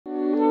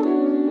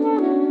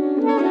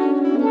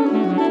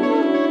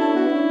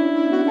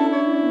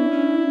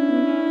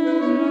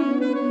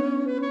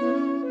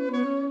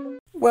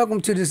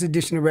Welcome to this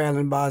edition of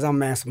Rattling the Bars. I'm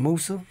Master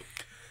Musa.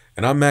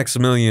 And I'm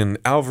Maximilian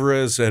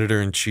Alvarez,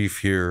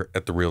 Editor-in-Chief here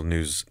at the Real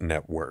News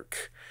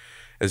Network.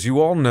 As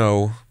you all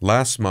know,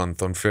 last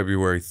month on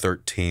February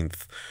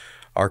 13th,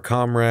 our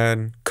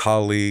comrade,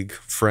 colleague,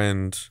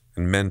 friend,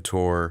 and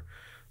mentor,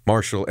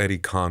 Marshall Eddie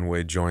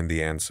Conway joined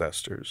the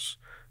ancestors,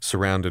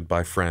 surrounded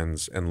by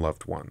friends and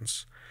loved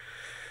ones.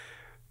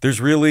 There's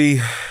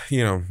really,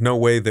 no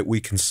way that we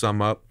can sum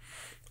up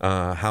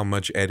how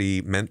much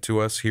Eddie meant to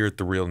us here at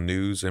the Real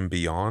News and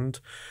beyond.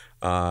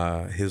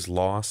 His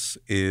loss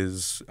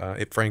is,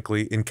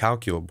 frankly,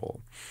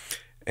 incalculable.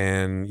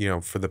 And,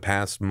 for the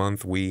past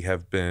month, we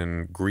have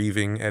been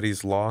grieving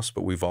Eddie's loss,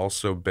 but we've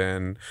also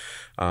been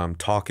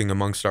talking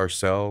amongst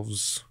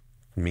ourselves,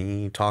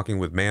 me talking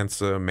with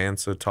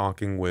Mansa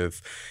talking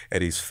with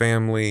Eddie's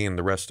family and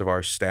the rest of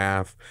our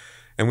staff.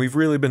 And we've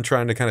really been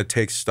trying to kind of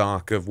take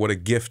stock of what a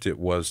gift it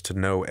was to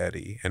know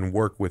Eddie and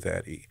work with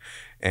Eddie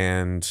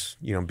and,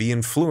 be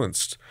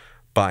influenced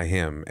by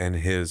him and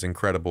his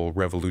incredible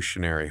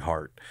revolutionary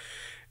heart.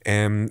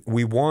 And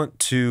we want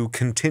to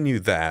continue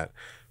that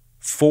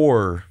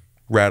for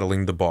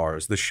Rattling the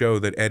Bars, the show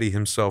that Eddie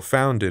himself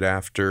founded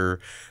after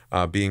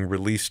being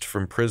released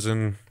from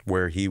prison,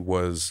 where he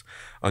was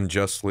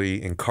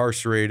unjustly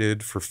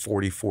incarcerated for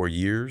 44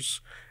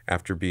 years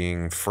after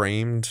being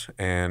framed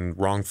and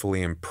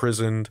wrongfully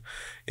imprisoned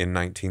in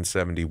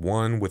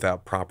 1971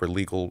 without proper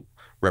legal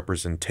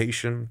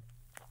representation.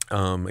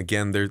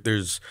 Again,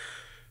 there's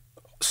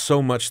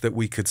so much that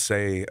we could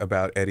say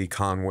about Eddie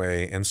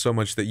Conway, and so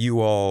much that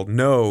you all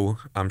know,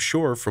 I'm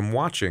sure, from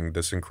watching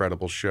this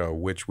incredible show,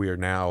 which we are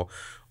now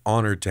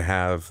honored to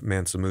have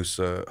Mansa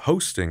Musa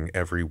hosting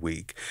every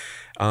week.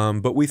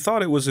 But we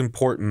thought it was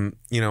important,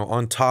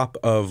 on top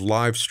of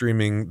live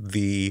streaming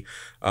the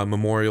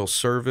memorial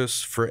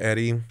service for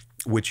Eddie,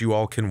 which you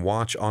all can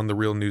watch on the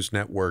Real News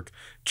Network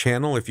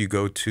channel. If you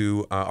go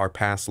to our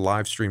past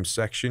live stream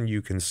section,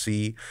 you can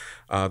see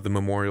the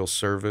memorial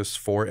service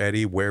for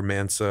Eddie, where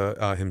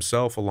Mansa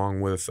himself,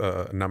 along with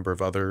a number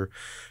of other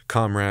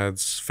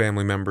comrades,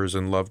 family members,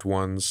 and loved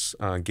ones,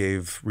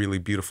 gave really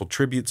beautiful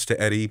tributes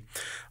to Eddie.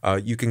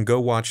 You can go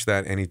watch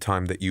that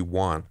anytime that you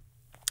want.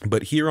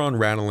 But here on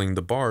Rattling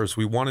the Bars,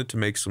 we wanted to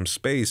make some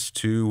space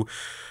to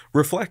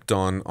reflect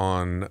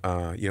on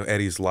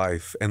Eddie's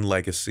life and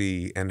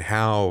legacy, and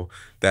how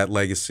that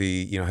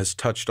legacy has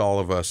touched all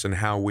of us, and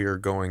how we are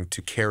going to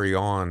carry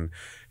on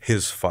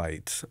his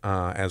fight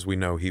as we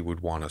know he would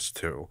want us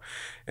to.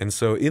 And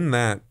so in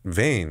that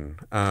vein,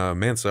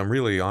 Mansa, I'm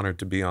really honored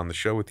to be on the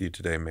show with you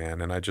today, man.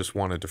 And I just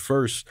wanted to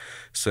first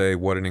say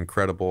what an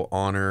incredible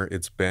honor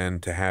it's been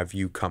to have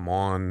you come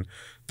on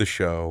the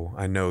show.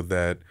 I know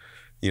that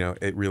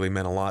it really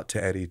meant a lot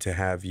to Eddie to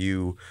have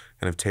you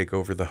kind of take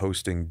over the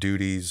hosting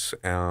duties,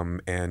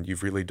 and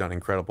you've really done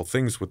incredible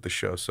things with the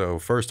show. So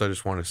first, I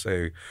just want to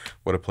say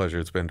what a pleasure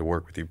it's been to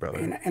work with you, brother.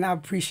 And I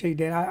appreciate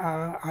that.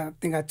 I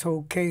think I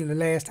told Kayla the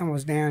last time I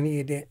was down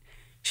here that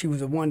she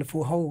was a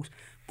wonderful host,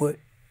 but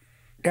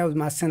that was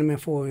my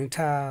sentiment for the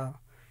entire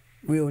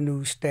Real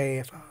News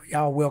staff.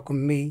 Y'all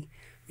welcomed me,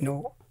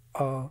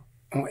 on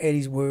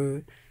Eddie's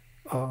word.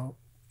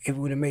 It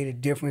would have made a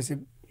difference if,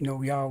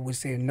 y'all would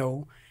say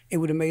no. It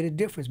would have made a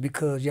difference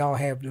because y'all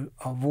have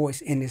a voice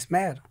in this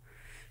matter.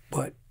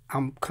 But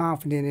I'm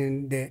confident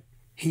in that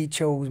he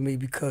chose me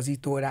because he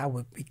thought I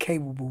would be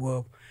capable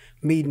of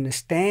meeting the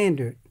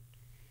standard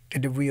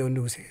that the Real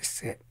News has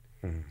set,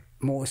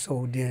 more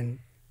so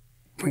than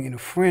bringing a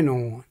friend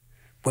on,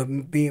 but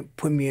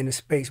putting me in a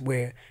space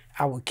where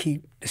I would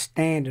keep the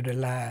standard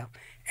alive.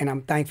 And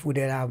I'm thankful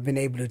that I've been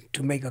able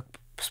to make a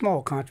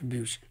small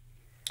contribution.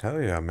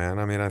 Hell yeah, man.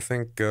 I mean, I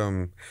think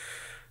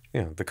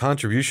the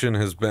contribution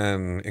has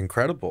been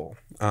incredible.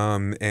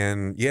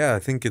 And yeah, I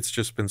think it's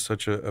just been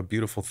such a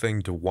beautiful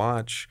thing to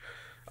watch.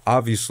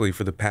 Obviously,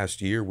 for the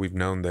past year, we've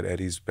known that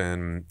Eddie's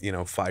been,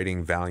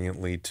 fighting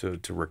valiantly to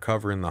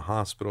recover in the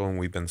hospital, and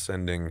we've been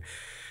sending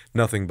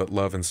nothing but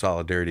love and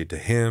solidarity to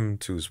him,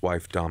 to his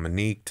wife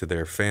Dominique, to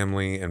their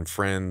family and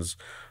friends,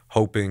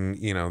 hoping,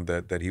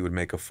 that he would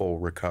make a full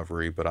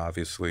recovery. But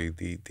obviously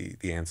the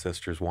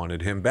ancestors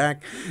wanted him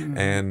back.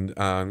 And,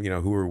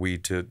 who are we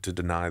to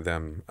deny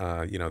them,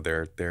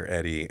 their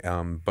Eddie.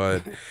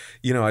 But,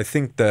 I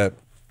think that,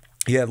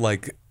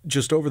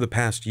 just over the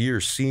past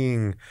year,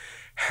 seeing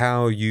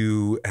how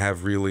you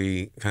have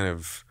really kind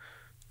of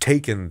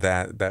taken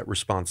that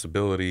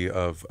responsibility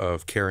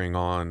of carrying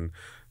on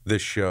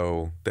this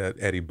show that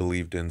Eddie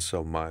believed in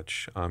so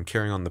much,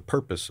 carrying on the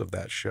purpose of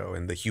that show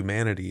and the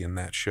humanity in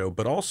that show,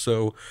 but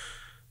also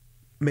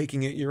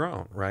making it your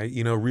own, right?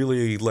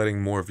 Really letting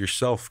more of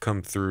yourself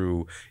come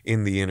through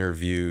in the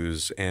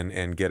interviews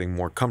and getting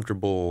more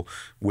comfortable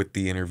with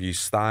the interview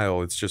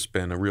style. It's just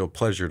been a real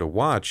pleasure to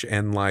watch.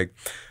 And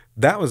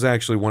that was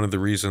actually one of the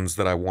reasons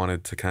that I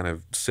wanted to kind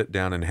of sit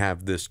down and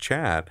have this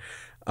chat,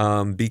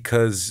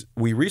 because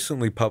we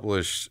recently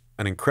published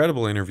an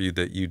incredible interview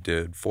that you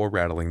did for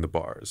Rattling the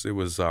Bars. It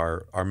was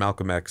our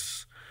Malcolm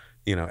X,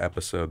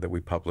 episode that we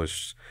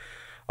published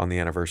on the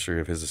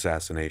anniversary of his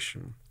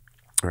assassination.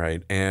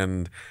 right?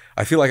 And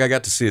I feel like I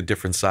got to see a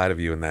different side of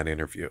you in that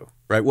interview,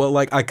 right? Well,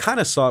 like I kind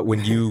of saw it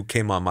when you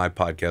came on my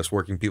podcast,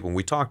 Working People, and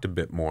we talked a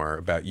bit more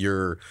about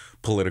your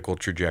political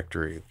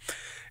trajectory.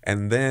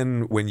 And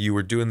then when you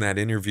were doing that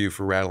interview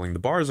for Rattling the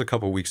Bars a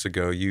couple weeks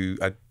ago,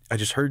 I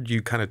just heard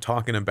you kind of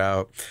talking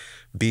about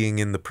being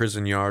in the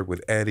prison yard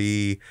with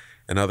Eddie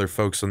and other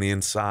folks on the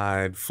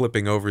inside,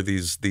 flipping over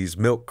these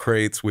milk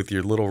crates with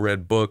your little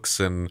red books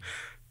and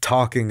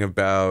talking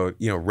about,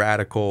 you know,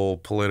 radical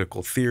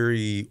political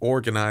theory,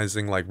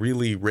 organizing, like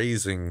really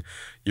raising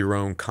your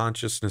own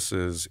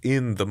consciousnesses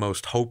in the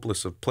most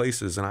hopeless of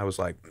places. And I was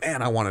like,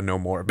 man, I want to know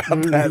more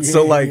about that.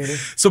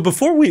 So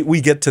before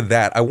we get to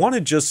that, I want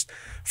to just,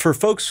 for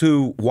folks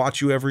who watch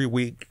you every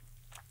week,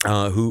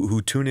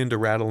 who tune into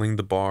Rattling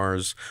the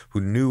Bars, who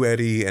knew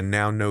Eddie and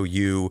now know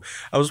you,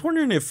 I was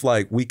wondering if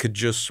like we could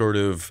just sort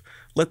of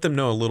let them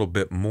know a little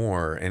bit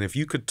more. And if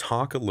you could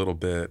talk a little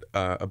bit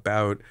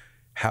about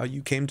how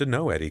you came to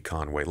know Eddie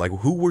Conway. Like,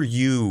 who were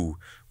you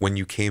when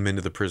you came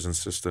into the prison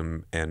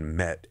system and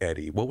met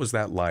Eddie? What was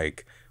that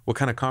like? What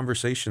kind of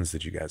conversations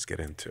did you guys get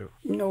into?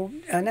 You know,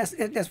 and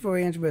that's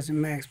very interesting,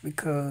 Max,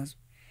 because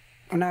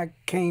when I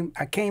came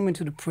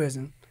into the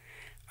prison,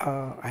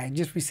 I had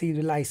just received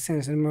a life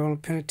sentence in the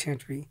Maryland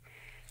Penitentiary.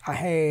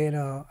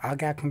 I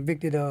got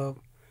convicted of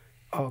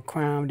a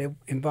crime that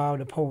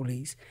involved the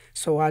police.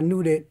 So I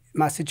knew that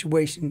my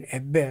situation,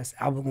 at best,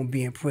 I was going to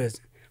be in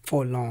prison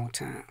for a long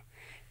time.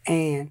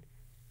 And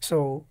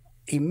so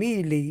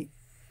immediately,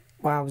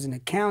 while I was in the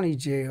county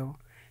jail,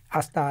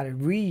 I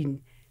started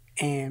reading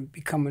and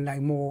becoming like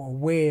more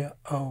aware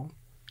of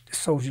the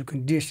social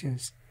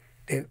conditions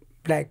that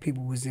black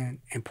people was in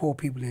and poor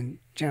people in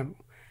general.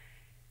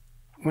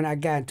 When I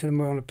got into the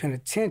Maryland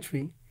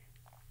Penitentiary,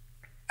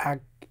 I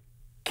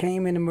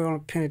came in the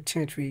Maryland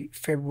Penitentiary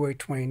February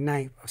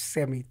 29th of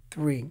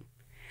 73.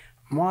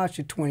 March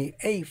the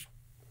 28th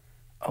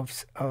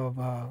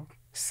of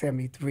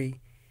 73,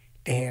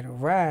 they had a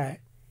riot.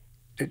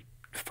 The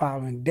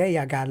following day,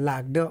 I got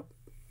locked up,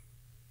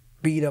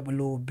 beat up a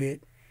little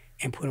bit,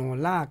 and put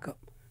on lockup.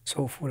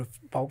 So for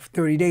about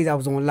 30 days, I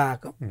was on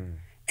lockup.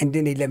 And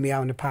then they let me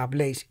out in the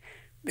population.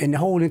 And the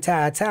whole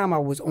entire time I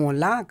was on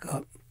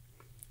lockup,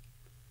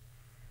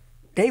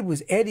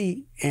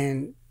 Eddie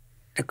and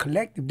the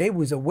collective, they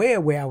was aware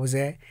where I was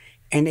at,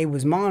 and they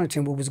was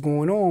monitoring what was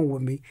going on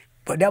with me,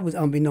 but that was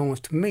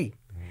unbeknownst to me.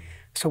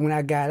 So when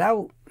I got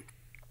out,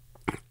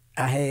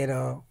 I had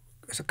a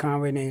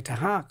comrade named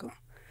Tahaka,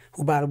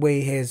 who, by the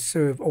way, has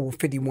served over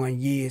 51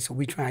 years, so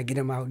we trying to get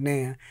him out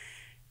now.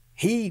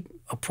 He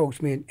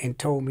approached me and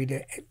told me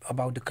that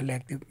about the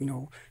collective. You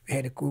know, we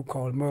had a group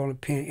called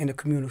Maryland Penn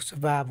Intercommunal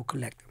Survival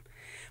Collective,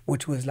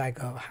 which was like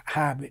a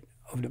hybrid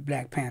of the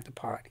Black Panther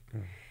Party.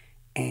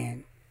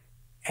 And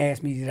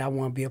asked me, did I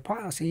want to be a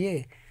part? I said,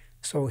 yeah.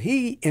 So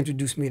he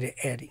introduced me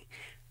to Eddie.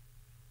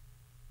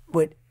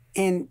 But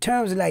in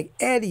terms of like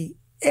Eddie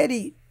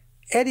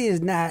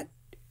is not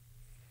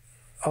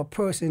a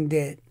person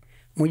that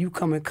when you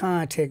come in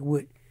contact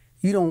with,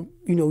 you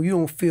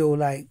don't feel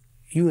like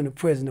you in the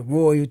presence of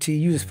royalty.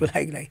 You just feel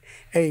like,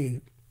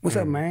 hey, what's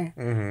up, man?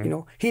 You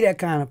know, he that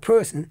kind of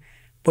person.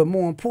 But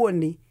more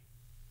importantly,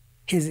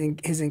 his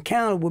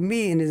encounter with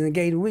me and his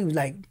engagement with me was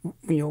like,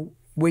 you know,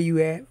 where you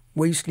at?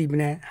 Where you sleeping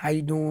at? How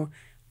you doing?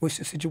 What's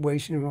your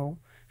situation,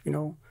 you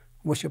know?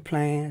 What's your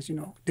plans? You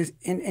know, this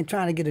and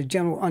trying to get a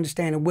general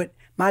understanding of what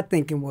my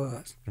thinking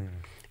was.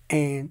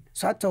 And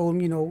so I told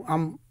him,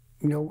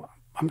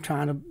 I'm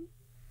trying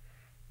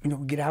to,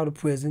 get out of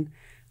prison.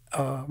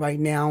 Right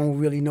now, I don't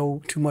really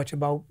know too much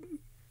about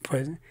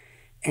prison,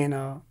 and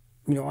I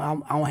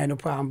don't have no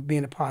problem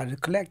being a part of the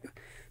collective.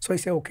 So he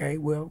said, okay,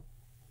 well,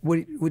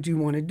 what do you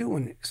want to do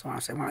in it? So I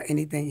said, well,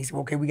 anything. He said,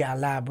 okay, we got a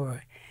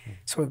library.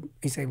 So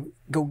he said,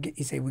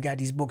 he said, we got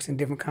these books in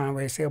different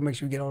kinds. Say, make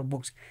sure you get all the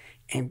books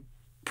and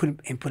put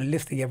a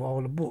list together of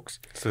all the books.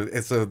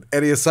 So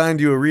Eddie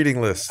assigned you a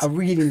reading list. A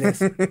reading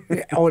list,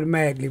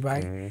 automatically,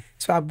 right?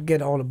 So I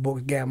get all the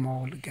books, gather them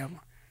all together.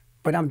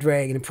 But I'm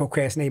dragging and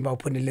procrastinating about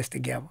putting the list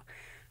together.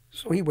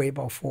 So he waited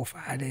about 4 or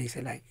 5 days. He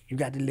said, like, you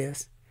got the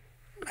list?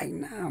 Like,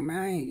 nah,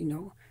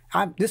 man,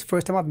 I ain't, this is the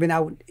first time I've been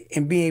out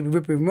and being able to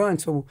rip and run,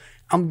 so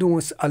I'm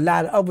doing a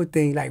lot of other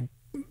things, like,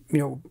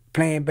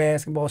 playing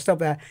basketball, stuff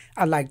that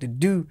I like to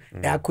do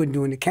that I couldn't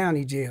do in the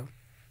county jail.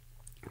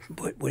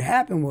 But what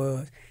happened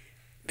was,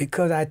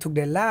 because I took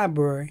that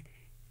library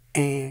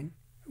and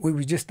we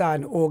was just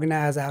starting to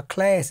organize our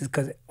classes,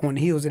 because on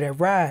the heels of that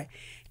ride,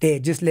 they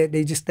just let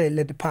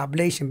the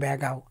population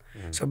back out.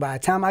 So by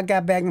the time I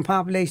got back in the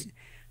population,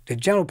 the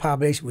general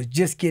population was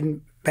just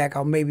getting back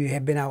out. Maybe it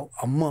had been out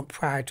a month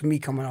prior to me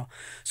coming out.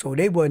 So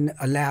they wasn't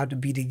allowed to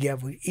be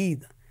together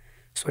either.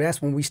 So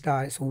that's when we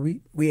started. So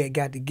we had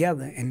got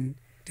together and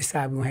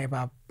decided we were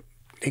going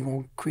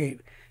to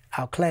create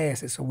our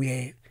classes. So we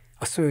had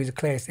a series of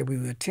classes that we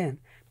would attend: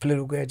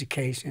 political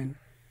education,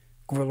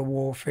 guerrilla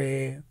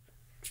warfare,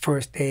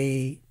 first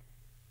aid,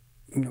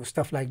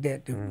 stuff like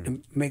that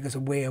to make us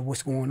aware of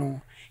what's going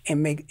on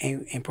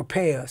and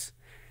prepare us.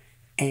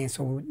 And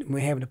so when we're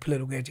having the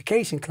political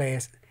education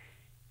class,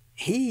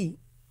 he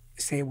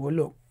said, well,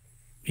 look,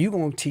 you're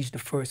going to teach the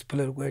first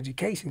political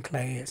education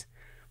class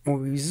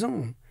when we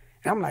resume.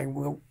 And I'm like,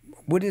 well,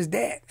 what is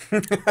that?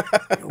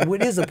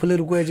 What is a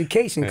political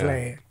education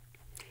class?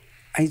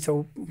 And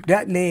so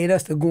that led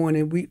us to going,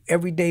 and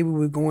every day we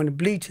were going to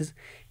bleachers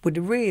with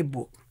the red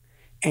book.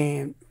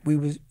 And we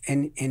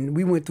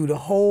went through the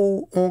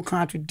whole on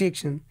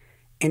contradiction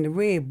in the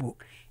red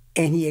book.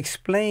 And he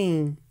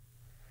explained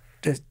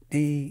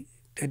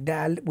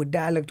what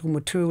dialectical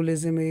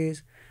materialism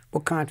is,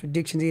 what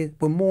contradiction is,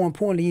 but more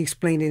importantly, he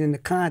explained it in the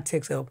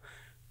context of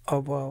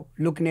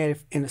looking at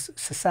it in a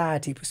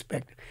society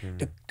perspective.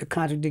 The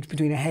contradiction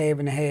between the have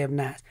and the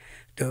have-nots.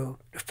 The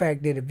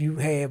fact that if you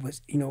have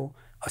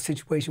a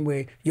situation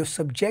where your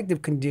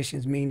subjective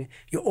conditions, meaning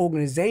your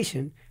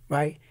organization,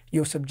 right?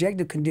 Your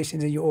subjective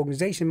conditions in your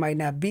organization might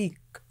not be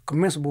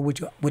commensurable with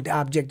the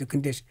objective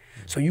condition.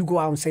 So you go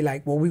out and say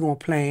like, well, we're gonna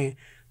plan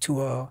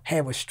to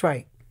have a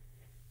strike.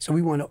 So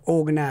we want to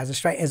organize a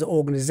strike as an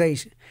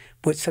organization.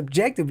 But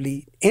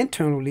subjectively,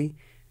 internally,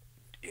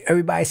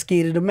 everybody's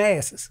scared of the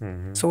masses.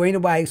 So ain't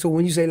nobody, so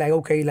when you say like,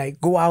 okay,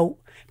 like go out,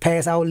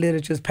 pass out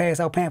literatures, pass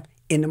out pamphlets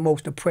in the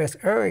most oppressed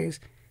areas,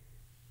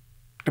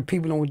 the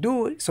people don't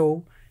do it.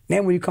 So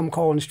now when you come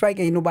calling a strike,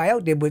 ain't nobody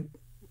out there but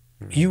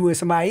you and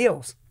somebody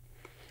else.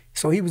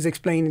 So he was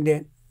explaining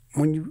that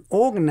when you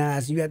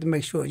organize, you have to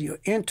make sure your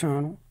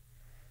internal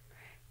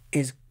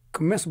is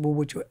commensurable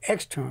with your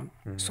external.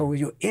 So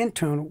your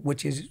internal,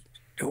 which is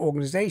the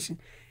organization,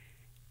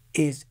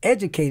 is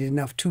educated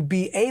enough to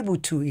be able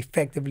to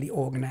effectively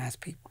organize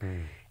people.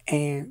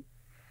 And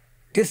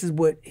this is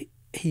what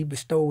he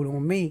bestowed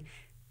on me,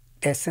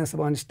 that sense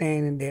of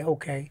understanding that,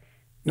 okay,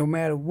 no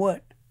matter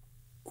what,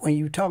 when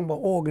you're talking about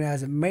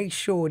organizing, make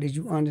sure that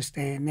you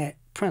understand that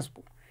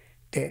principle,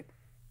 that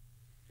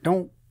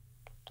don't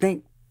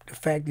think the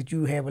fact that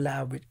you have a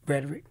lot of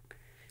rhetoric,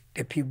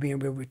 that people being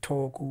real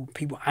rhetorical,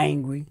 people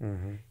angry,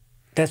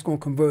 that's going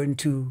to convert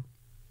into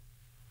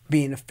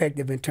being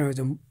effective in terms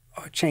of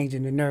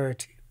changing the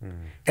narrative.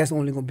 That's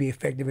only going to be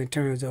effective in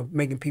terms of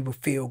making people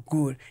feel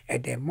good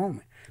at that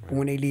moment. But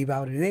when they leave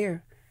out of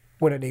there,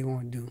 what are they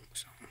going to do?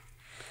 So.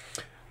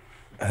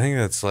 I think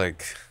that's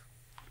like,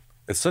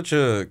 it's such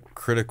a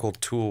critical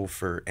tool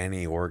for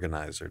any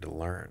organizer to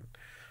learn,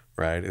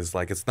 right? It's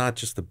like, it's not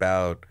just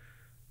about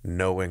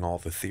knowing all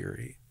the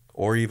theory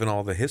or even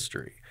all the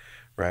history,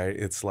 right?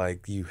 It's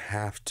like you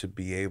have to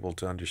be able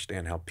to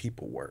understand how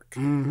people work,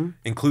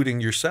 including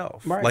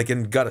yourself. Right. Like,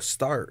 and got to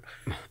start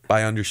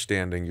by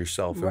understanding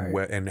yourself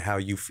Right. and how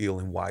you feel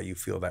and why you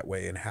feel that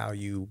way and how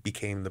you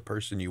became the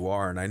person you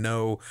are. And I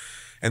know,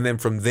 and then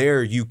from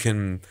there you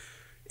can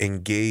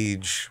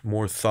engage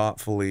more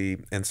thoughtfully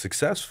and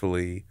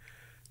successfully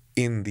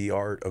in the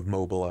art of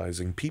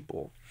mobilizing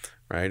people,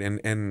 right?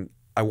 And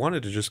I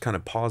wanted to just kind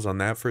of pause on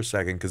that for a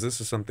second, because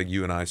this is something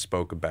you and I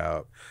spoke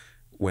about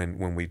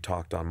when we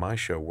talked on my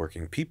show,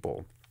 Working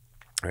People,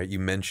 right? You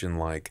mentioned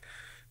like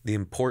the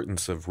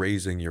importance of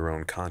raising your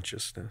own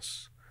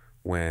consciousness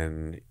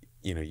when,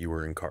 you know, you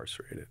were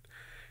incarcerated,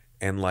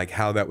 and like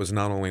how that was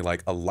not only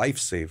like a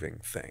life-saving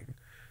thing,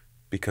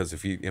 because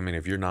if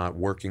you're not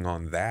working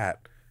on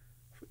that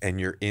and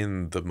you're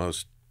in the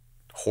most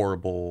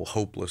horrible,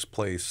 hopeless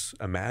place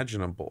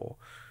imaginable,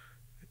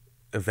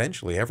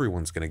 eventually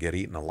everyone's going to get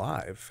eaten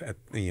alive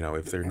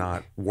if they're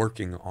not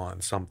working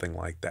on something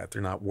like that.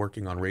 They're not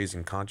working on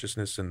raising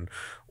consciousness and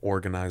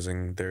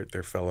organizing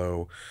their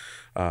fellow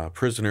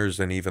prisoners,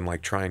 and even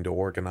like trying to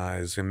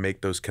organize and make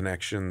those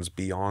connections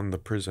beyond the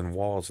prison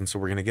walls. And so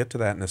we're going to get to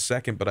that in a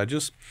second, but I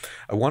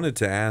wanted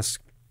to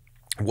ask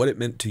what it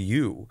meant to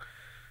you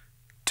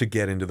to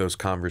get into those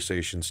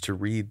conversations, to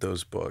read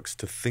those books,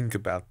 to think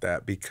about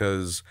that,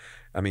 because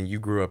I mean, you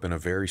grew up in a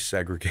very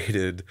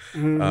segregated,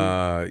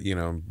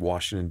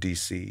 Washington,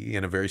 D.C.,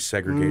 in a very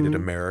segregated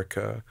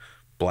America.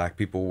 Black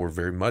people were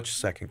very much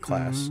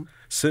second-class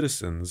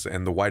citizens,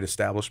 and the white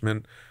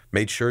establishment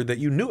made sure that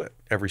you knew it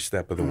every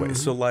step of the way.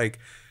 So, like,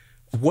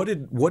 what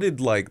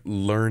did like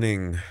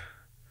learning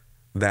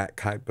that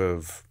type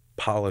of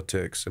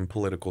politics and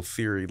political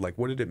theory, like,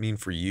 what did it mean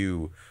for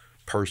you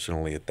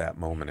personally at that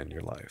moment in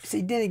your life?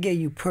 See, then it gave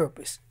you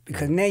purpose,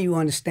 because now you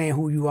understand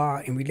who you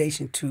are in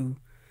relation to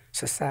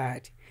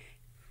society,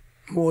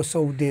 more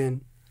so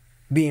than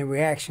being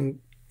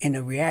in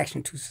a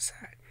reaction to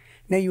society.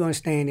 Now you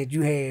understand that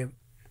you have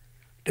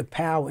the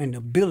power and the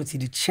ability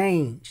to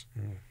change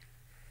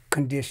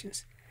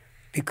conditions,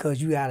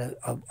 because you got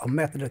a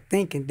method of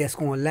thinking that's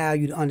going to allow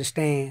you to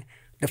understand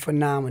the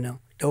phenomena,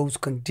 those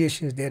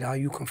conditions that are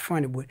you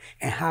confronted with,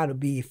 and how to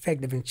be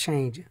effective in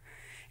changing.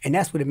 And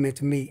that's what it meant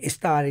to me.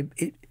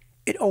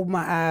 It opened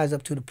my eyes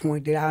up to the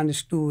point that I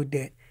understood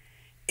that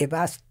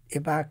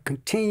if I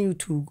continue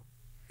to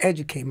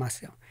educate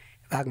myself,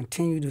 if I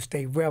continue to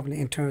stay relevant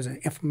in terms of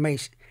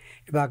information,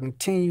 if I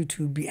continue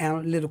to be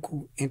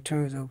analytical in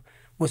terms of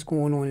what's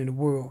going on in the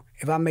world,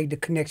 if I make the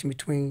connection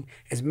between,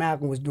 as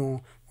Malcolm was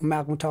doing, when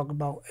Malcolm talked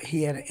about,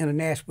 he had an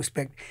international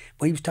perspective,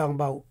 but he was talking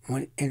about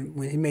when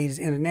he made his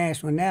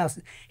international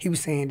analysis, he was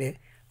saying that,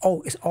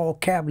 it's all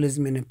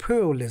capitalism and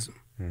imperialism.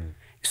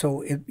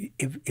 So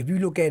if you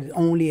look at it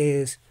only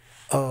as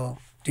the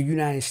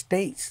United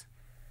States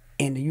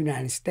in the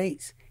United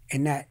States,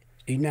 and not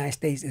the United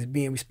States is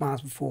being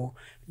responsible for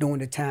during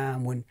the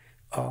time when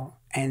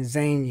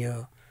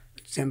Tanzania,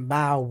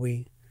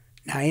 Zimbabwe,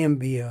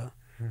 Namibia,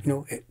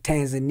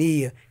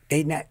 Tanzania,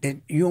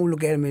 you don't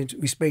look at them in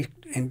respect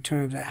in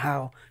terms of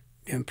how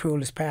the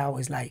imperialist power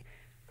is like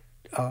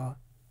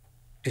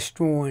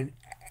destroying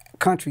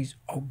countries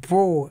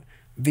abroad,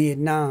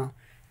 Vietnam,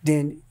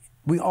 then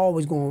we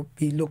always going to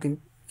be looking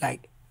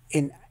like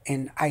in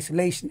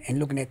isolation and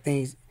looking at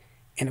things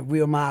in a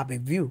real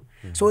myopic view.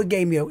 Mm-hmm. So it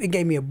gave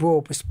me a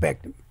broad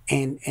perspective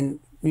and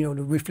to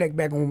reflect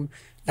back on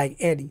like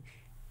Eddie,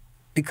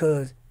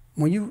 because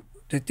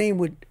the thing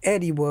with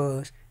Eddie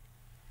was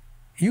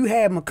you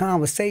having a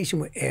conversation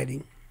with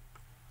Eddie.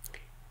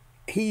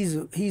 He's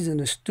an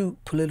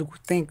astute political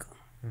thinker.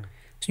 Mm.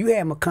 So you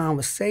having a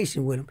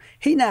conversation with him.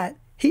 He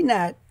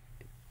not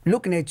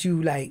looking at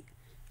you like,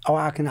 oh,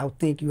 I can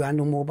outthink you, I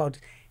know more about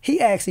this. He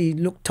actually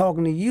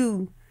talking to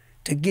you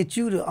to get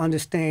you to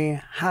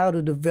understand how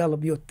to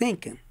develop your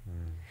thinking.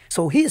 Mm.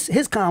 So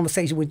his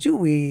conversation with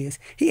you is,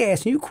 he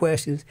asking you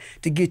questions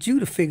to get you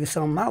to figure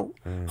something out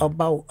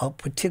about a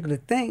particular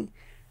thing,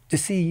 to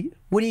see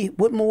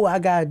what more I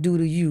gotta do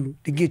to you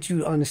to get you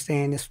to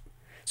understand this,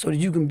 so that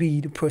you can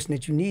be the person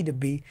that you need to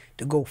be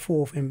to go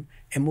forth and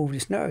move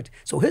this narrative.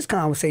 So his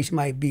conversation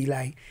might be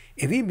like,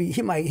 if he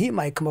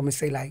might come up and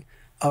say like,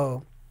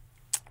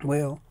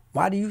 well,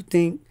 why do you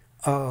think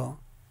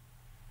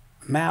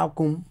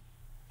Malcolm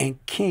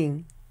and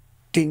King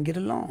didn't get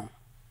along?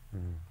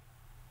 Mm.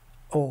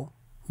 Or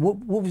what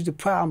was the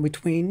problem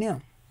between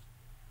them?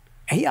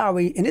 And he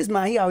already, in his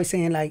mind, he always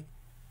saying like,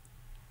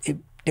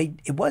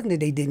 it wasn't that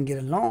they didn't get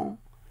along.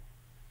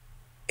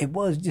 It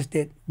was just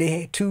that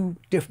they had two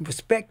different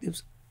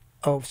perspectives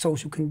of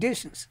social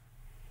conditions.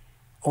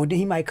 Or then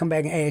he might come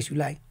back and ask you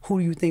like, who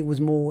do you think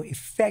was more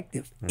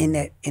effective in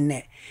that?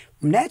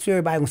 Naturally,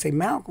 everybody gonna say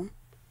Malcolm,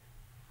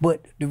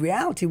 but the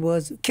reality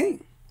was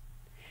King,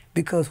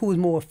 because who was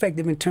more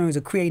effective in terms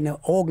of creating an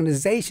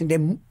organization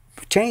that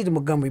changed the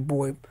Montgomery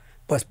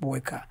bus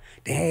boycott.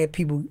 They had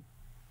people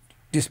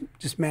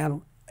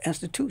dismantle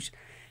institutions.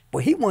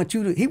 But he wants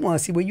to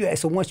see where you at.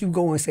 So once you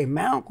go and say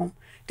Malcolm,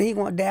 then he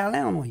gonna dial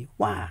down on you.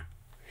 Why?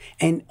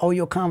 And all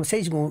your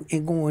conversation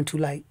go into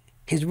like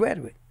his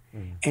rhetoric,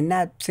 and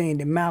not saying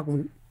that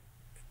Malcolm,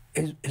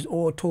 his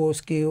oratorial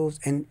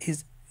skills and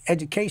his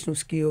educational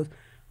skills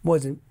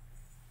wasn't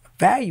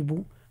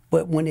valuable,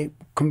 but when it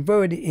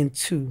converted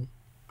into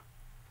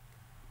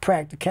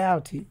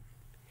practicality,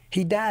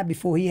 he died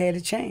before he had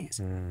a chance.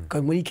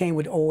 Because when he came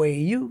with the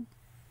OAU,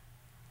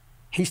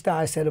 he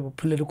started to set up a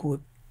political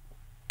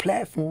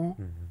platform,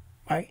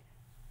 right?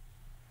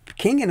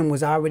 King and them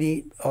was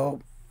already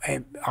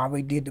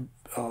did the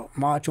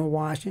March on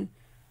Washington,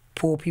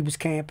 Poor People's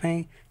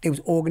Campaign. They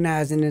was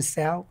organizing in the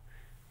South.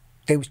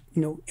 They was,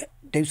 so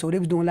they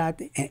was doing a lot of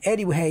things. And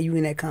Eddie would have you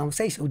in that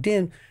conversation. So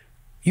then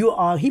you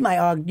might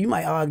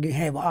argue,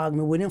 have an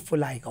argument with him for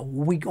like a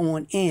week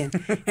on end,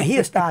 and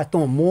he'll start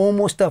throwing more and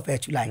more stuff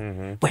at you,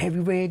 like, but have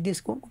you read this?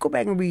 Go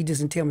back and read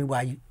this and tell me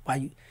why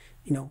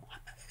you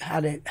how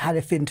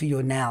that fit into your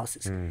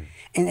analysis. And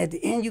at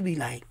the end, you be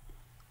like,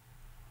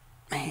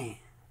 man,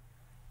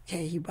 yeah,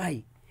 he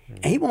right.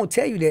 And he won't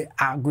tell you that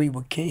I agree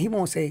with King. He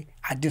won't say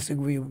I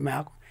disagree with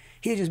Malcolm.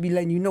 He'll just be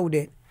letting you know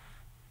that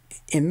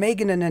in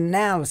making an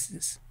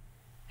analysis,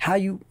 how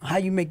you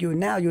make your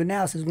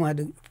analysis is going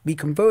to have to be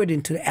converted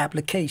into the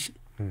application.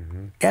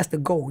 That's the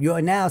goal. Your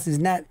analysis is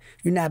not,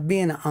 you're not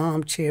being an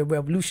armchair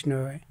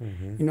revolutionary.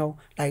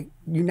 Like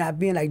you're not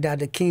being like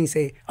Dr. King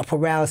say, a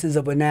paralysis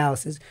of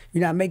analysis.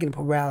 You're not making a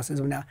paralysis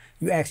of analysis.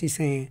 You're actually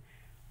saying,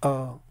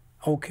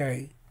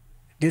 okay,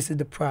 this is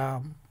the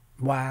problem.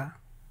 Why?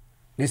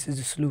 This is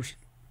the solution.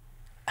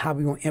 How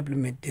we gonna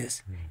implement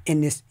this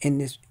in this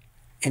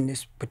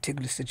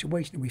particular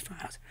situation that we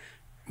find?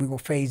 We're gonna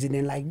phase it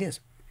in like this.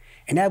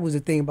 And that was the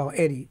thing about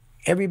Eddie.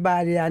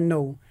 Everybody that I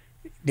know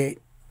that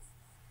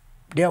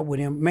dealt with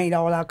him, made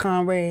all our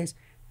comrades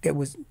that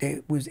was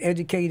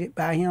educated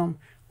by him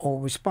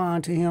or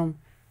respond to him,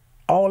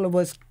 all of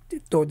us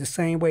thought the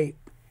same way.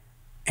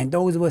 And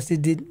those of us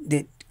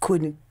that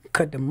couldn't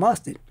cut the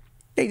mustard,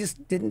 they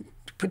just didn't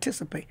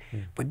participate.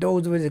 But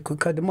those of us that could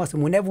cut the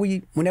mustard, whenever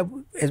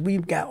as we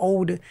got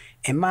older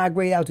and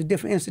migrated out to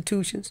different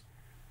institutions,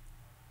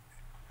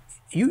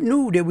 you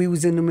knew that we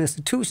was in them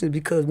institutions,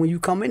 because when you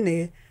come in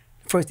there,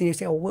 first thing they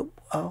say,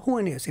 who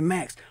in there? Say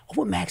Max. Oh,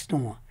 what Max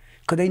doing?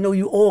 Because they know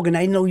you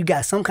organize, they know you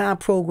got some kind of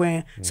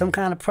program, some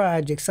kind of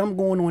project, something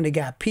going on. They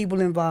got people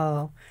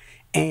involved,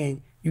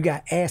 and you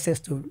got access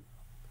to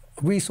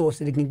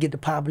resources that can get the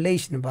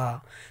population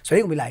involved. So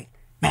they gonna be like,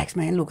 Max,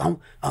 man, look,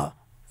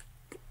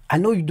 I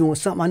know you're doing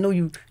something. I know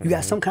you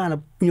got some kind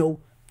of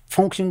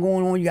function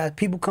going on. You got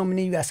people coming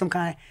in. You got some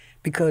kind,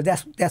 because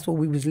that's what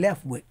we was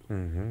left with.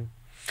 And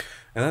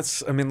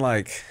that's, I mean,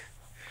 like,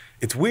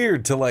 it's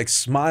weird to like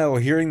smile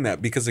hearing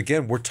that, because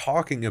again, we're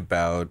talking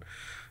about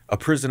a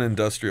prison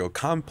industrial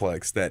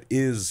complex that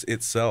is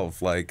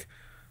itself like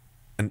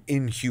an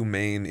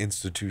inhumane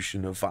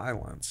institution of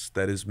violence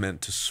that is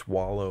meant to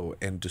swallow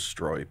and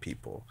destroy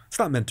people. It's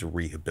not meant to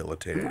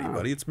rehabilitate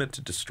anybody. It's meant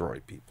to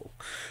destroy people.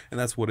 And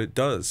that's what it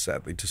does,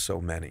 sadly, to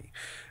so many.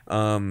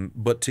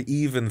 But to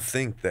even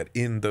think that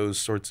in those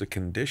sorts of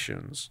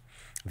conditions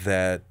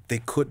that they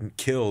couldn't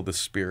kill the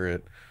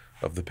spirit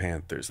of the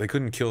Panthers. They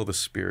couldn't kill the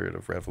spirit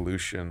of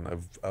revolution,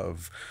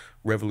 of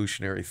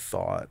revolutionary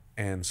thought,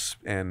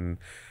 and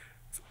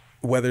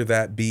whether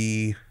that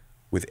be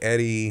with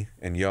Eddie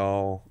and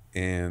y'all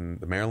in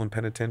the Maryland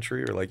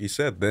Penitentiary, or like you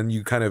said, then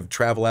you kind of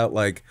travel out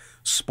like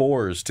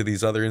spores to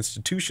these other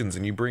institutions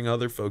and you bring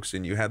other folks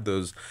in. You had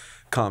those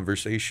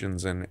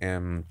conversations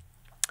and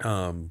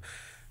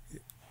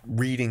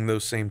reading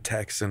those same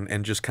texts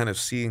and just kind of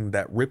seeing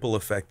that ripple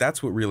effect.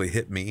 That's what really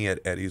hit me at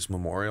Eddie's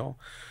memorial,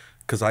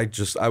 because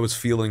I was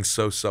feeling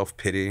so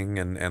self-pitying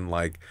and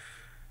like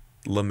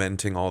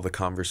lamenting all the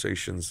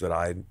conversations that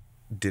I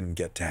didn't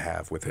get to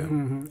have with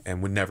him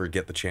and would never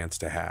get the chance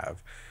to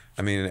have.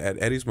 I mean,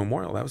 at Eddie's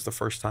memorial, that was the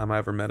first time I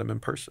ever met him in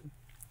person,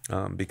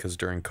 because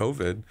during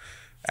COVID,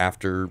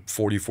 after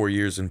 44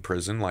 years in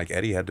prison, like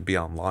Eddie had to be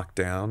on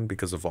lockdown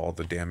because of all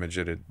the damage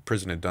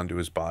prison had done to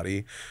his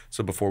body.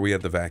 So before we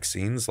had the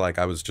vaccines, like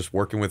I was just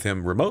working with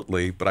him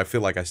remotely, but I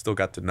feel like I still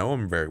got to know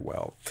him very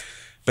well.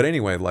 But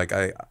anyway, like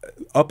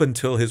up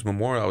until his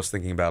memorial, I was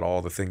thinking about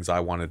all the things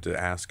I wanted to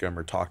ask him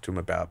or talk to him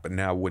about, but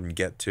now wouldn't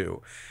get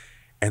to.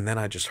 And then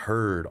I just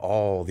heard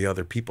all the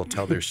other people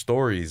tell their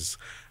stories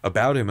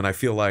about him. And I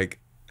feel like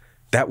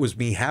that was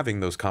me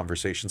having those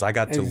conversations. I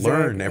got to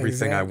learn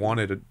everything I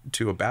wanted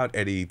to about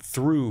Eddie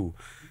through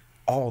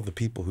all the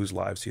people whose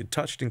lives he had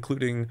touched,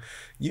 including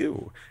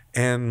you.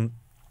 And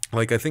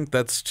like, I think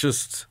that's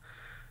just,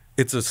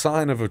 it's a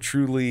sign of a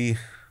truly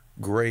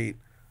great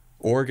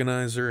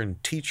organizer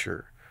and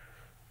teacher,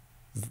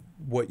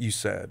 what you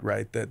said,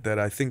 right? That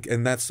I think,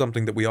 and that's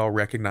something that we all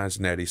recognize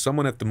in Eddie.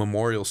 Someone at the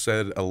memorial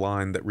said a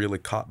line that really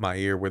caught my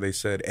ear, where they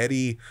said,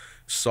 Eddie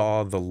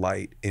saw the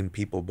light in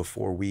people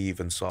before we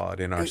even saw it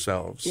in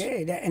ourselves.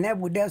 Yeah,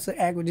 that's an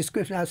accurate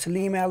description.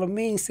 Salim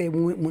Al-Amin said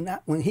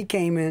when he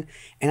came in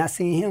and I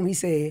seen him, he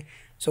said,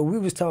 so we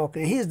was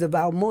talking, he's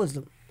devout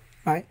Muslim,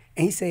 right?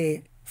 And he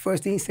said,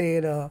 first thing he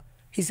said, oh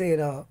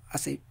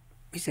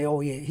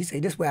yeah, he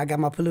said, this is where I got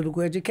my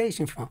political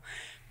education from,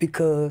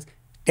 because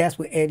that's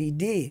what Eddie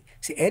did.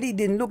 See, Eddie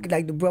didn't look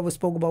like the brother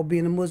spoke about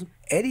being a Muslim.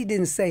 Eddie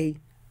didn't say,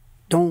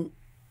 don't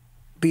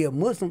be a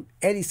Muslim.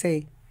 Eddie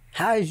say,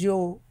 how is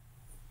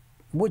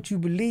what you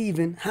believe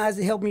in, how is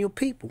it helping your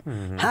people?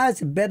 How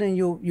is it bettering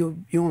your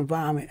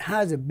environment?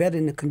 How is it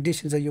bettering the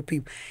conditions of your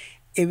people?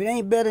 If it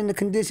ain't bettering the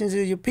conditions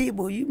of your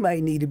people, you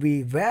might need to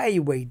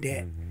reevaluate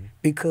that.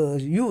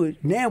 Because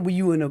now when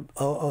you in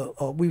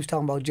we was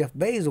talking about Jeff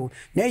Bezos,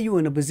 now you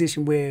in a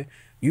position where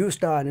you're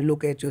starting to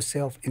look at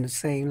yourself in the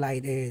same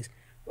light as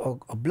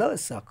a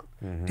bloodsucker.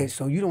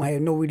 So you don't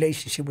have no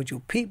relationship with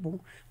your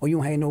people, or you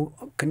don't have no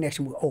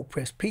connection with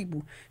oppressed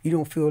people. You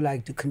don't feel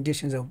like the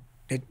conditions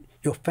that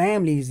your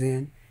family's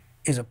in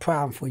is a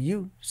problem for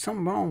you.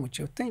 Something wrong with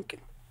your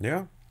thinking.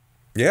 Yeah.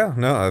 Yeah,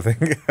 no, I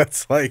think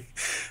that's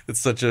it's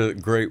such a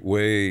great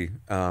way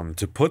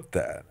to put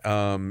that.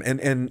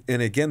 And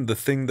again, the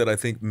thing that I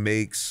think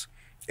makes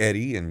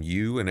Eddie and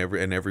you and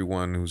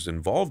everyone who's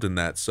involved in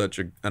that such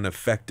an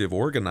effective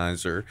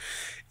organizer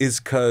is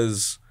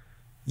because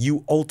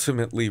you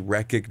ultimately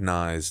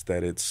recognize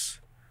that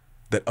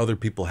other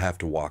people have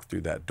to walk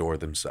through that door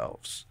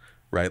themselves.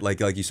 Right? Like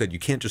you said, you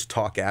can't just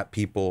talk at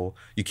people.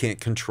 You can't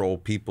control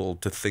people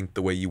to think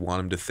the way you want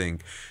them to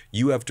think.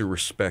 You have to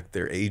respect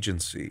their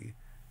agency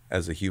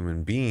as a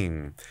human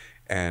being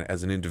and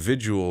as an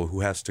individual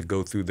who has to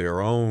go through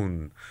their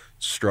own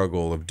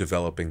struggle of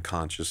developing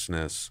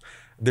consciousness.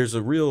 There's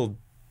a real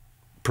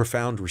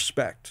profound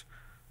respect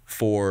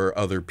for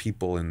other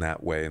people in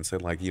that way, and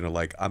said, like,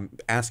 I'm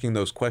asking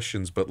those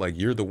questions, but like,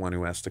 you're the one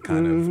who has to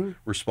kind of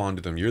respond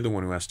to them. You're the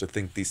one who has to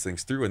think these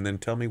things through and then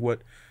tell me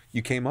what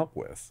you came up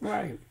with.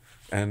 Right.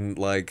 And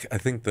like, I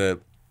think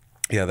that,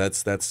 yeah,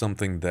 that's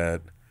something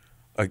that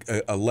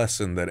a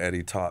lesson that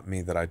Eddie taught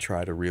me that I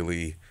try to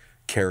really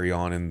carry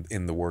on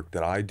in the work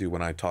that I do.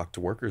 When I talk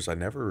to workers, I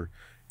never,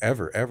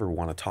 ever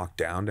want to talk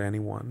down to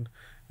anyone.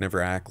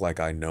 Never act like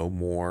I know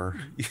more,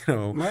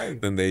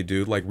 than they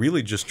do. Like,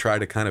 really just try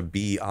to kind of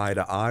be eye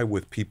to eye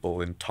with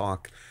people and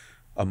talk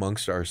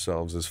amongst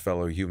ourselves as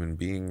fellow human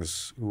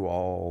beings who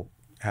all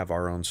have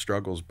our own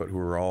struggles, but who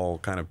are all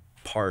kind of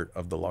part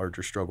of the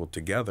larger struggle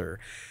together.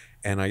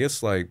 And I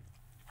guess, like,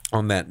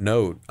 on that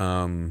note,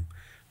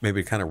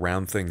 maybe to kind of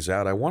round things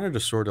out, I wanted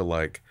to sort of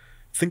like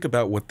think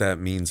about what that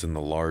means in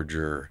the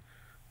larger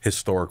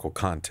historical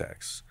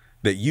context.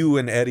 That you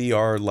and Eddie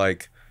are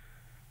like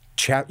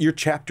you're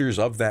chapters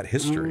of that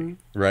history,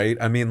 right?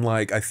 I mean,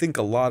 like, I think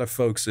a lot of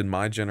folks in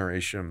my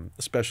generation,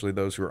 especially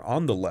those who are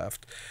on the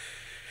left,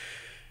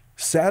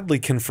 sadly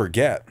can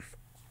forget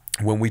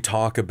when we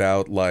talk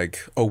about, like,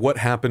 oh, what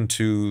happened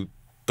to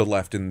the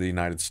left in the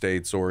United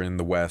States or in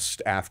the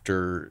West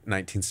after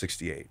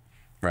 1968,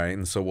 right?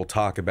 And so we'll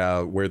talk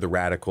about where the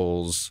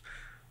radicals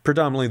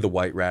predominantly the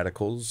white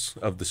radicals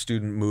of the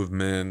student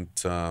movement,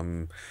 so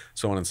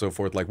on and so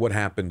forth. Like, what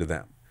happened to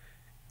them?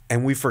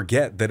 And we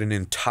forget that an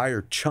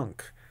entire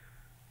chunk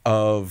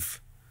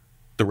of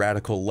the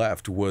radical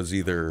left was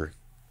either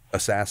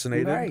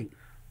assassinated, Right.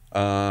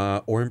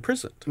 Or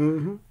imprisoned.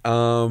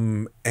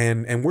 Mm-hmm.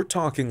 And we're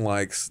talking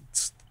like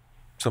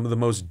some of the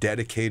most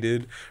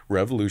dedicated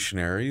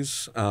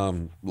revolutionaries,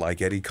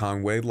 like Eddie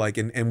Conway, like,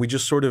 and we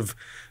just sort of,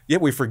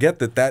 we forget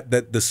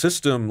that the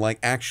system like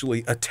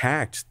actually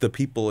attacked the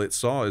people it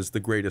saw as the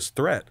greatest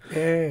threat,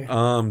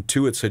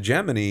 to its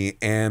hegemony,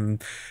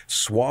 and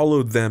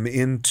swallowed them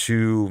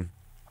into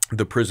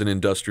the prison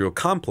industrial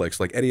complex.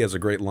 Like, Eddie has a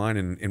great line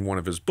in one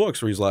of his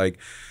books where he's like,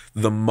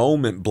 the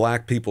moment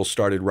black people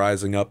started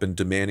rising up and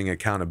demanding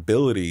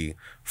accountability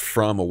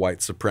from a white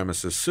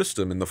supremacist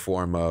system in the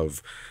form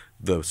of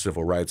the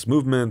civil rights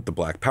movement, the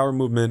Black Power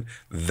movement,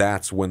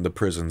 that's when the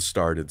prisons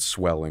started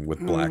swelling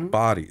with black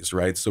bodies,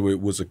 right? So it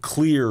was a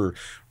clear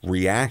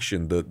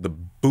reaction. The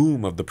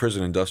boom of the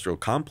prison industrial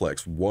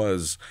complex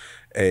was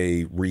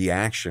a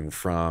reaction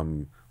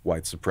from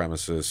white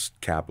supremacist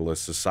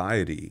capitalist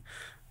society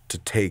to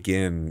take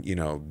in,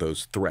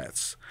 those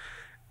threats.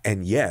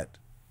 And yet,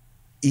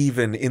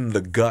 even in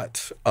the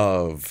gut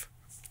of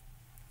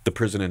the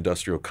prison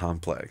industrial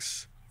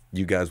complex,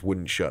 you guys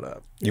wouldn't shut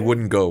up. You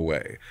wouldn't go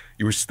away.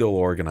 You were still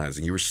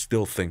organizing. You were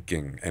still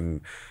thinking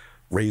and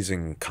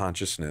raising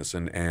consciousness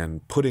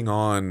and putting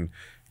on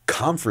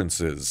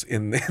conferences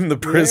in the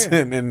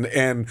prison,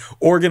 and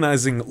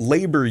organizing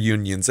labor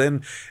unions,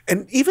 and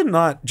even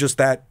not just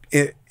that,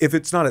 if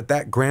it's not at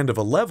that grand of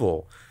a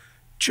level,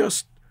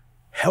 just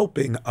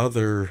helping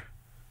other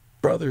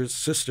brothers,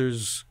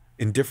 sisters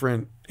in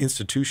different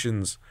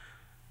institutions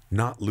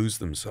not lose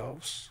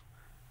themselves,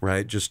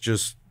 right?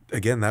 Just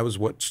again, that was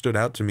what stood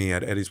out to me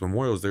at Eddie's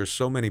Memorials. There's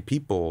so many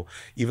people,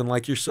 even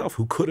like yourself,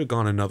 who could have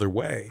gone another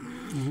way.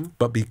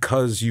 But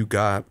because you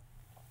got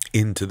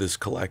into this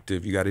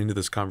collective, you got into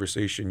this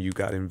conversation, you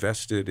got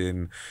invested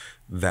in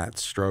that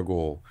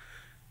struggle,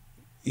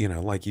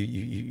 like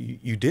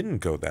you didn't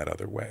go that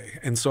other way.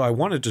 And so I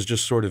wanted to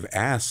just sort of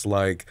ask,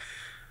 like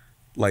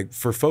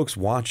for folks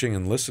watching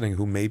and listening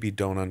who maybe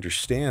don't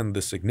understand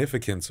the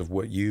significance of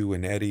what you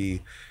and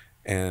Eddie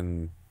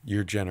and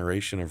your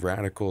generation of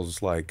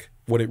radicals, like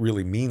what it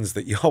really means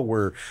that y'all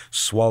were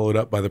swallowed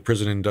up by the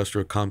prison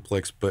industrial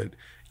complex, but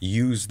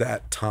use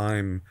that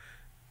time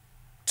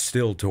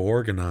still to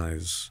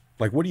organize.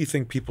 Like, what do you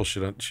think people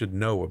should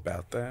know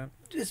about that?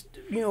 Just,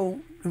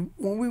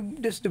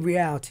 this is the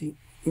reality.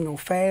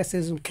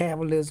 Fascism,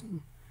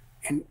 capitalism,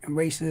 and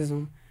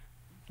racism,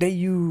 they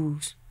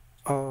use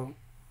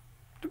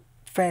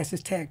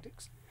fascist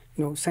tactics.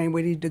 Same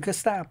way the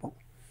Gestapo,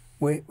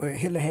 where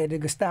Hitler had the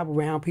Gestapo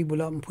round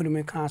people up and put them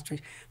in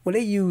concentration. Well, they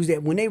used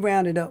that when they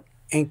rounded up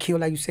and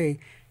killed, like you say,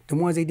 the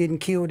ones they didn't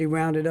kill, they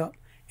rounded up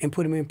and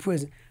put them in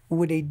prison. But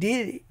what they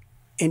did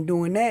in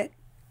doing that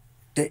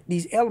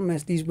these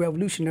elements, these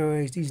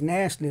revolutionaries, these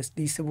nationalists,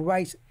 these civil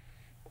rights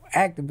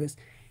activists,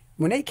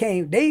 when they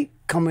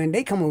come in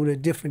with a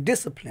different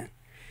discipline.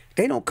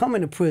 They don't come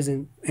into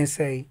prison and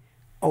say,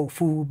 "Oh,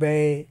 food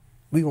bad,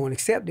 we're gonna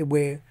accept it."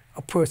 Where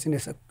a person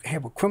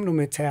have a criminal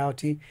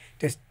mentality,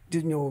 that's a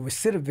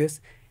recidivist,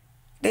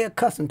 they're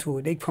accustomed to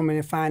it. They come in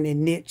and find their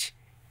niche,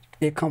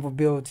 their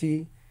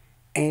comfortability,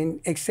 and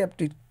accept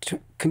the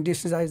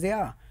conditions as they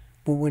are.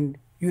 But when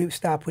you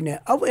start putting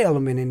that other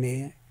element in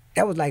there,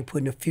 that was like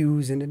putting a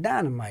fuse in the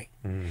dynamite.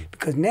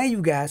 Because now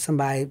you got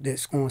somebody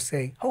that's going to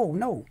say, "Oh,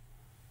 no,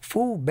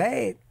 food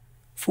bad.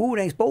 Food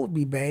ain't supposed to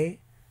be bad.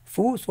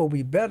 Food's supposed to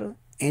be better,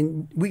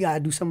 and we got to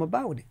do something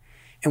about it."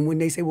 And when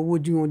they say, "Well,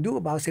 what you going to do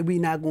about it?" I say, "We're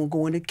not going to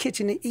go in the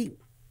kitchen and eat.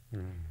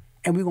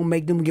 And we're going to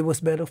make them give us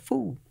better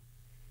food."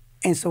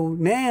 And so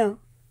now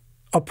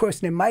a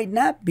person that might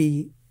not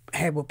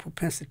have a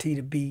propensity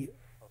to be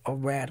a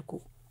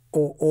radical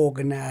or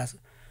organizer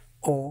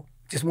or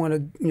just want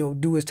to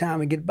do his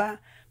time and get by.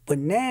 But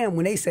now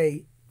when they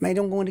say, "Man,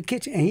 don't go in the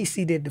kitchen," and he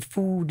see that the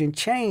food didn't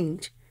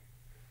change,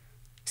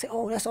 say,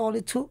 "Oh, that's all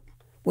it took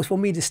was for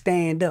me to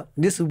stand up."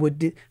 This is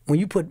what when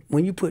you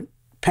put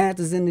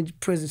Panthers in the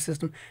prison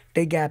system,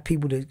 they got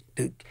people to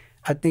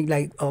I think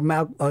like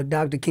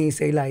Dr. King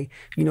say, like,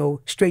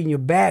 straighten your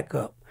back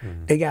up.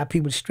 They got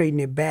people to straighten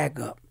their back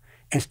up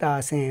and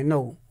start saying,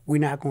 "No, we're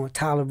not going to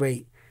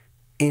tolerate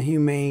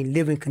inhumane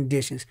living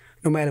conditions,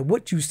 no matter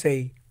what you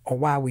say or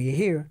why we're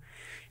here."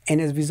 And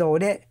as a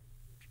result of that,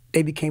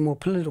 they became more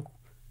political.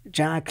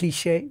 John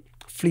Cliche,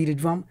 Fleet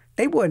Drum,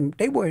 they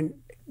weren't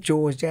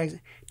George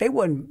Jackson. They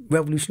weren't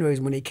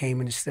revolutionaries when they came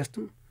in the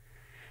system.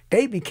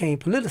 They became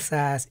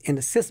politicized in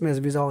the system as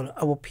a result of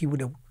other people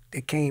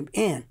that came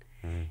in.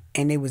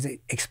 And they was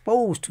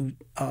exposed to,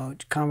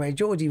 Comrade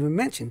George even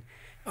mentioned,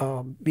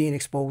 being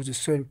exposed to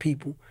certain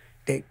people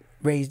that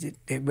raised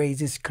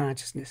his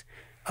consciousness.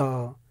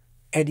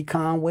 Eddie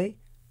Conway,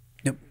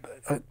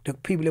 the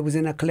people that was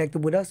in that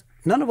collective with us,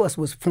 none of us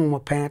was former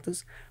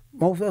Panthers.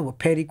 Most of us were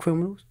petty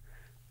criminals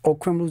or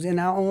criminals in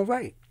our own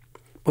right.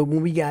 But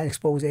when we got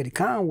exposed to Eddie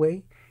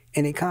Conway,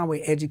 and Eddie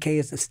Conway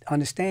educated us to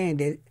understand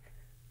that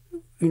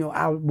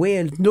our way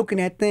of looking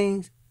at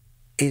things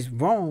is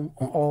wrong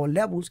on all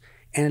levels.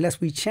 And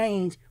unless we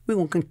change, we're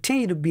going to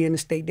continue to be in the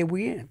state that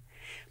we're in.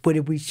 But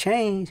if we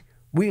change,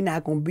 we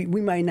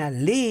might not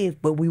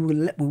live, but we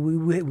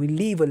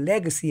leave a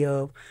legacy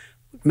of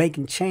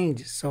making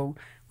changes. So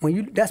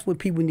that's what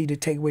people need to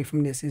take away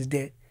from this, is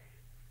that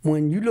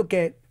when you look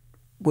at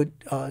what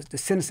the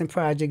Citizen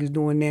Project is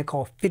doing there,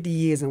 called 50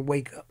 Years and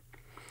Wake Up,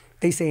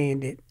 they saying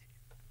that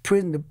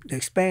the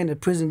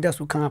expanded prison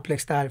industrial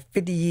complex started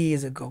 50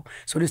 years ago.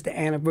 So this is the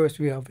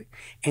anniversary of it.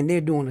 And they're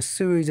doing a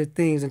series of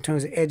things in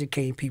terms of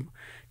educating people.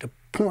 The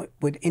point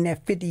within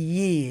that 50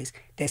 years,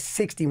 that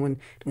 60, when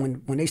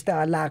they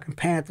started locking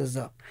Panthers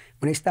up,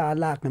 when they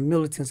started locking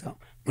militants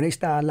up, when they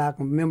started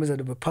locking members of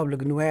the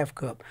Republic of New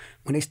Africa up,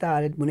 when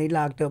they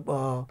locked up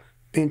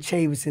Ben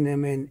Chavis and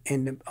them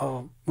in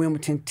the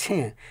Wilmington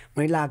 10,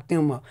 when they locked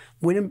them up,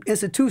 when them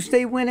institutions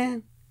they went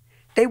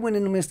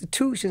in them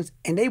institutions,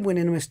 and they went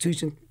in them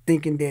institutions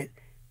thinking that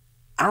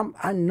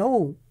I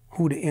know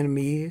who the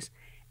enemy is,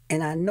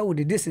 and I know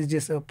that this is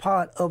just a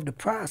part of the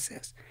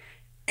process,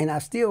 and I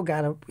still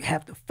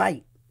have to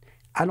fight.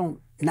 I don't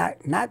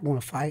not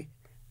going to fight.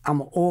 I'm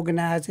gonna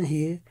organize in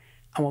here.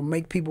 I'm gonna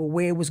make people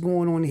aware of what's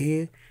going on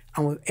here.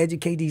 I'm gonna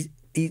educate these.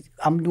 These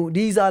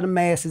are the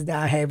masses that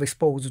I have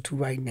exposure to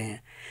right now.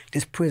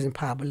 This prison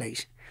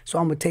population. So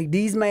I'm gonna take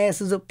these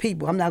masses of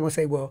people. I'm not gonna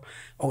say, well,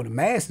 the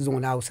masses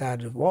on the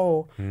outside of the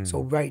wall.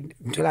 So right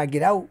until I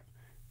get out,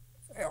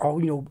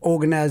 or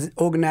organize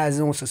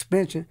on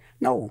suspension.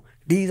 No,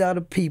 these are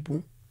the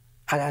people.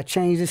 I gotta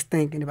change this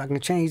thinking. If I can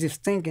change this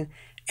thinking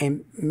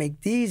and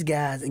make these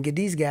guys and get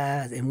these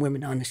guys and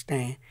women to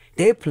understand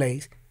their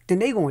place, then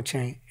they gonna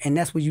change. And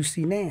that's what you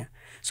see now.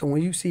 So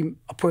when you see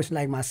a person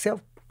like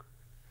myself,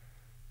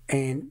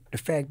 and the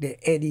fact that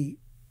Eddie,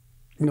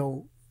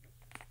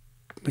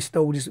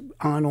 bestowed this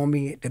honor on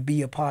me to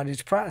be a part of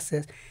this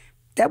process,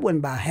 that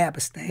wasn't by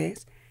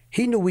happenstance.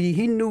 He knew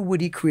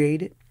what he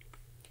created,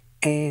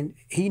 and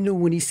he knew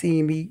when he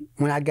seen me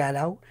when I got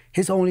out.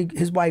 His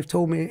wife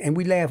told me, and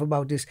we laugh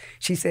about this.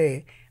 She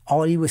said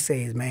all he would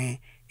say is, "Man,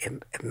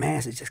 if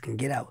Master just can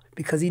get out,"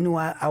 because he knew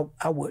I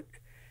would.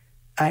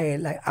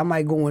 I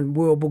might go in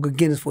World Book of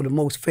Guinness for the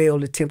most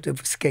failed attempt of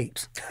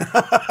escapes.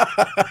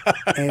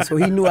 And so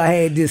he knew I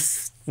had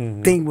this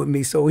thing with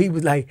me. So he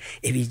was like,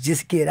 if he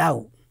just get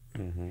out.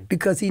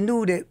 Because he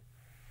knew that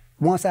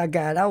once I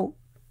got out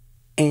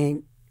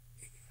and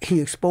he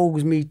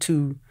exposed me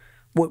to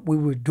what we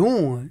were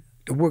doing,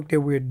 the work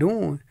that we were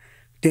doing,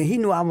 then he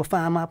knew I would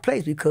find my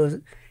place, because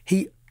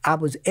I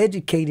was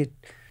educated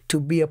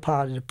to be a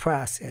part of the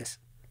process.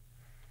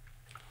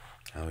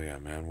 Oh yeah,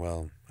 man.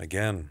 Well,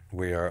 again,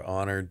 we are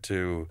honored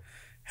to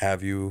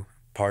have you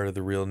part of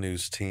the Real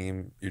News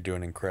team. You're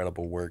doing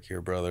incredible work here,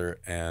 brother.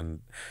 And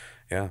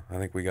yeah, I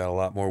think we got a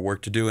lot more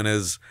work to do. And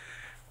as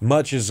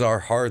much as our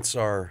hearts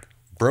are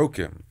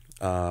broken,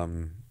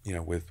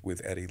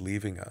 with Eddie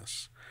leaving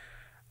us,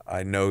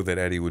 I know that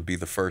Eddie would be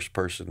the first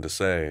person to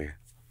say,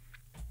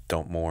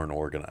 don't mourn,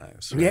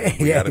 organize. Right?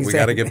 We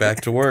got to get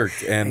back to work.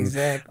 And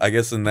exactly. I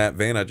guess in that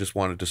vein, I just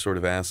wanted to sort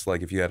of ask,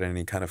 like, if you had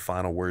any kind of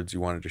final words you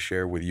wanted to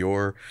share with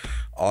your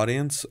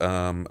audience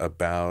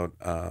about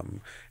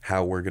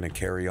how we're going to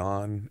carry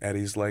on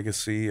Eddie's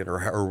legacy,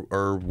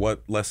 or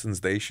what lessons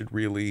they should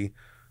really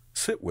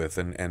sit with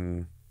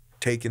and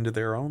take into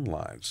their own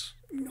lives.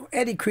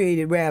 Eddie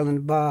created Rattling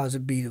the Bars to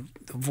be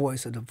the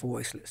voice of the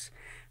voiceless.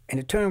 And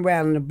the term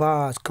Rattling the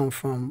Bars comes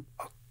from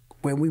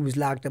when we was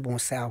locked up on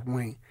South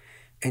Wing,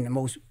 in the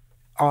most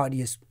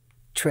arduous,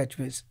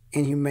 treacherous,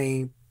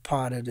 inhumane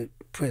part of the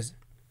prison.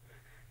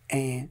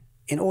 And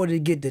in order to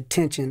get the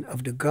attention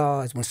of the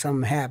guards when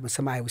something happened,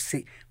 somebody was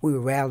sick, we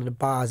would rattle the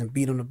bars and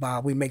beat on the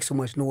bar. We make so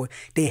much noise,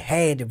 they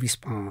had to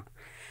respond.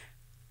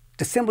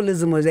 The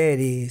symbolism of that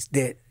is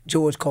that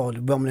George called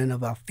the rumbling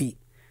of our feet.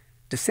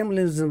 The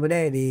symbolism of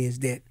that is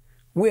that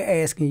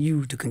we're asking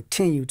you to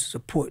continue to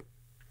support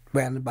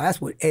Rattling the Bars.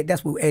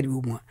 That's what Eddie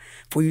would want,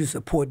 for you to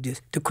support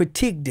this, to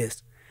critique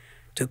this,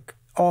 to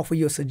offer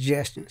your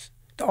suggestions,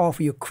 to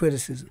offer your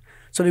criticism,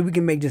 so that we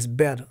can make this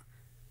better.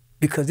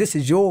 Because this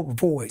is your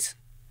voice.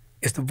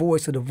 It's the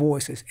voice of the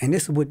voices. And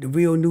this is what the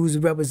Real News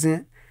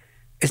represent.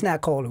 It's not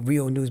called the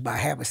Real News by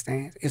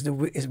happenstance.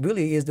 It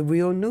really is the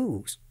real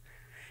news.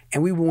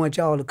 And we want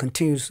y'all to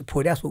continue to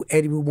support. That's what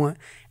Eddie would want.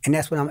 And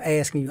that's what I'm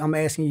asking you. I'm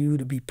asking you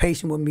to be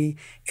patient with me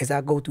as I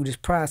go through this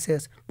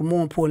process. But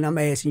more importantly, I'm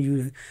asking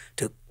you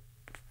to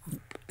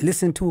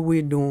listen to what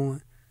we're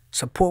doing,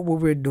 support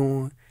what we're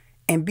doing,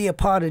 and be a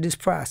part of this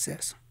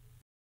process.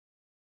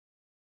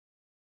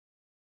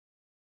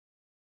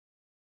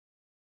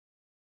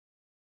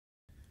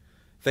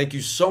 Thank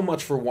you so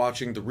much for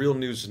watching the Real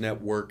News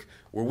Network,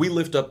 where we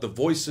lift up the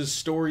voices,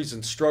 stories,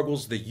 and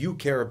struggles that you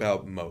care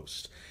about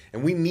most.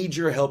 And we need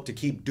your help to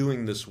keep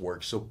doing this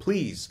work. So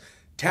please,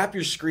 tap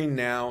your screen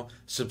now,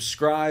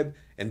 subscribe,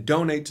 and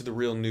donate to the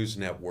Real News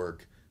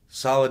Network.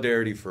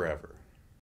 Solidarity forever.